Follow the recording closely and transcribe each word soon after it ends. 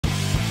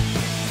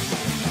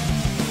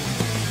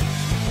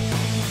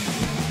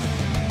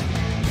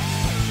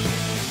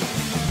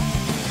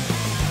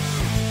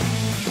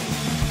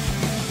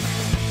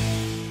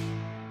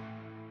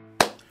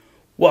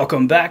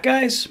Welcome back,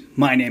 guys.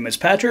 My name is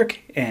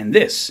Patrick, and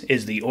this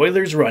is the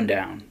Oilers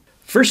Rundown.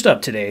 First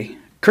up today,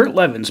 Kurt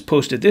Levens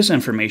posted this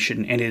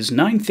information in his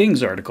 9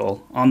 Things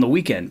article on the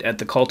weekend at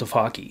the Cult of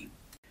Hockey.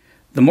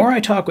 The more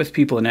I talk with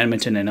people in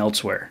Edmonton and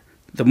elsewhere,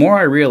 the more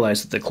I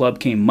realize that the club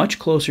came much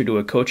closer to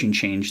a coaching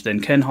change than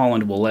Ken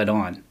Holland will let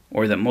on,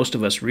 or that most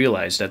of us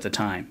realized at the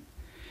time.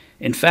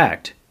 In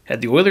fact,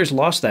 had the Oilers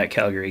lost that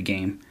Calgary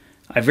game,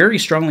 I very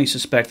strongly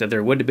suspect that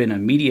there would have been a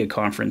media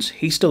conference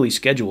hastily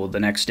scheduled the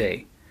next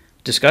day.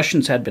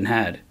 Discussions had been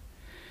had.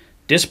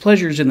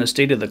 Displeasures in the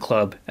state of the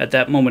club at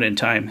that moment in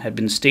time had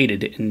been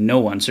stated in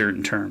no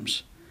uncertain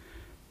terms.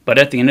 But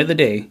at the end of the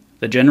day,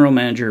 the general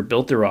manager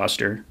built the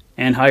roster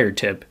and hired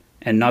Tipp,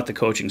 and not the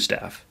coaching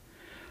staff.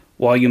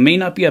 While you may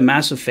not be a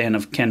massive fan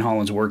of Ken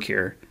Holland's work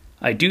here,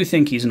 I do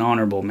think he's an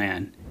honorable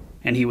man,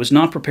 and he was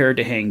not prepared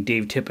to hang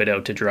Dave Tippett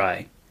out to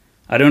dry.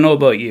 I don't know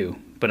about you,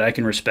 but I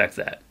can respect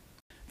that.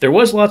 There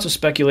was lots of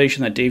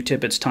speculation that Dave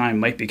Tippett's time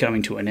might be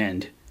coming to an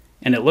end,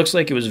 and it looks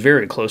like it was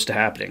very close to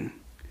happening.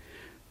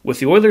 With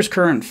the Oilers'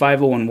 current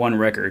 5-0-1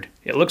 record,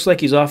 it looks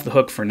like he's off the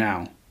hook for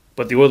now,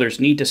 but the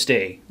Oilers need to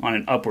stay on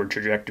an upward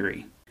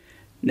trajectory.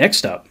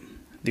 Next up,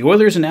 the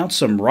Oilers announced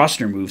some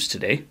roster moves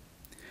today.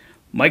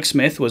 Mike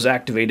Smith was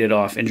activated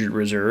off injured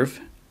reserve,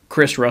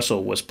 Chris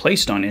Russell was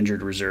placed on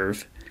injured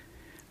reserve,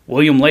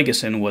 William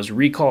Lagesson was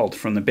recalled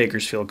from the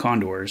Bakersfield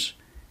Condors,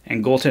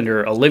 and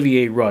goaltender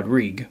Olivier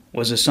Rodrigue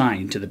was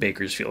assigned to the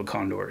Bakersfield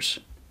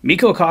Condors.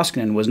 Mikko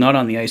Koskinen was not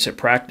on the ice at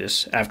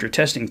practice after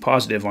testing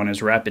positive on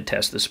his rapid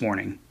test this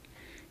morning.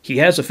 He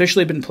has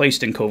officially been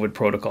placed in COVID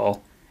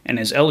protocol and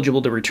is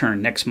eligible to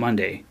return next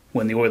Monday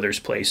when the Oilers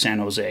play San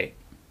Jose.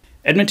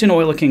 Edmonton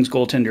Oil Kings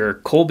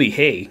goaltender Colby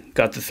Hay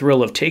got the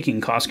thrill of taking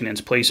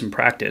Koskinen's place in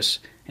practice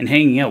and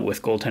hanging out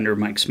with goaltender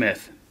Mike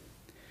Smith.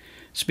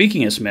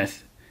 Speaking of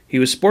Smith, he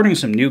was sporting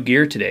some new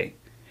gear today.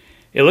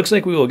 It looks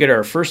like we will get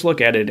our first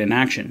look at it in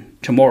action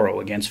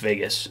tomorrow against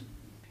Vegas.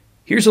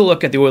 Here's a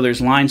look at the Oilers'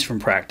 lines from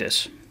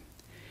practice.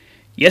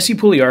 Jesse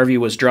Puljujarvi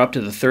was dropped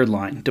to the third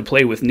line to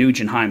play with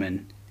Nuge and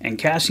Hyman, and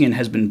Kassian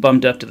has been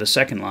bumped up to the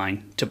second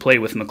line to play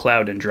with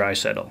McLeod and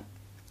Draisaitl.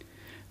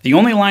 The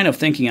only line of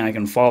thinking I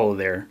can follow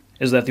there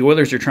is that the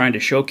Oilers are trying to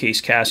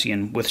showcase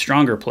Kassian with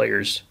stronger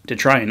players to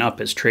try and up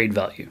his trade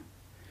value.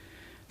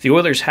 The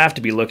Oilers have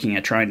to be looking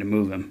at trying to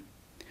move him.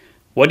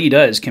 What he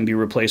does can be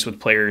replaced with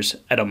players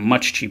at a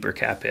much cheaper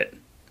cap hit.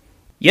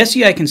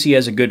 Jesse I can see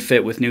as a good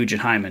fit with Nuge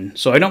and Hyman,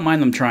 so I don't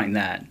mind them trying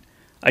that.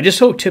 I just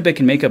hope Tippett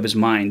can make up his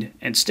mind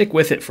and stick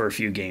with it for a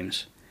few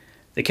games.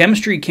 The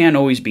chemistry can't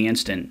always be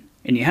instant,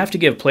 and you have to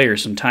give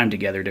players some time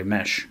together to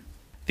mesh.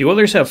 The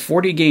Oilers have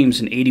 40 games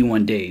in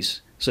 81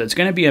 days, so it's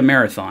going to be a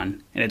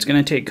marathon, and it's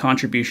going to take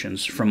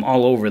contributions from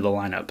all over the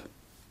lineup.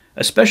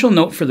 A special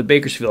note for the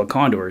Bakersfield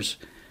Condors,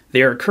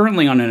 they are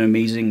currently on an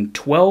amazing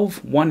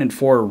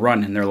 12-1-4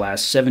 run in their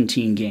last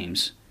 17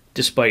 games,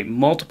 despite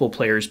multiple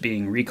players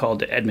being recalled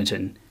to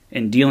Edmonton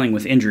and dealing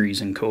with injuries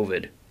and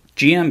COVID.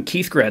 GM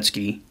Keith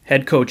Gretzky,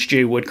 head coach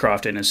Jay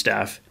Woodcroft and his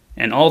staff,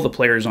 and all the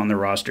players on the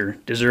roster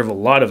deserve a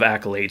lot of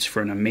accolades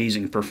for an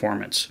amazing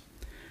performance.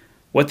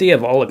 What they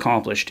have all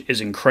accomplished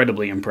is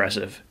incredibly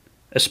impressive,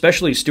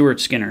 especially Stuart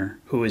Skinner,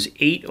 who is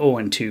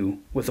 8-0-2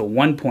 with a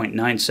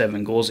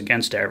 1.97 goals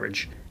against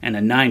average and a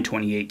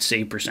 .928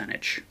 save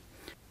percentage.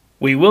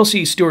 We will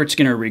see Stuart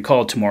Skinner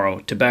recalled tomorrow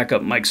to back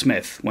up Mike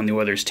Smith when the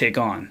Oilers take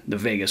on the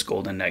Vegas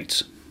Golden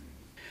Knights.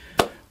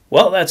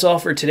 Well, that's all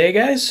for today,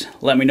 guys.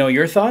 Let me know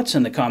your thoughts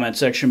in the comment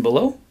section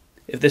below.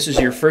 If this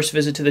is your first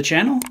visit to the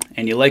channel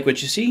and you like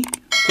what you see,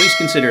 please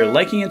consider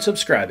liking and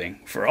subscribing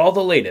for all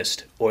the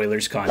latest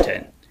Oilers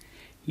content.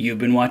 You've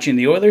been watching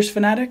the Oilers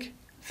Fanatic.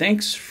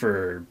 Thanks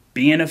for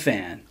being a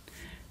fan.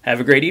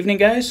 Have a great evening,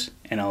 guys,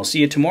 and I'll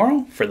see you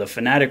tomorrow for the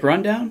Fanatic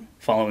Rundown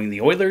following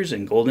the Oilers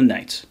and Golden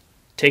Knights.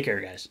 Take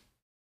care, guys.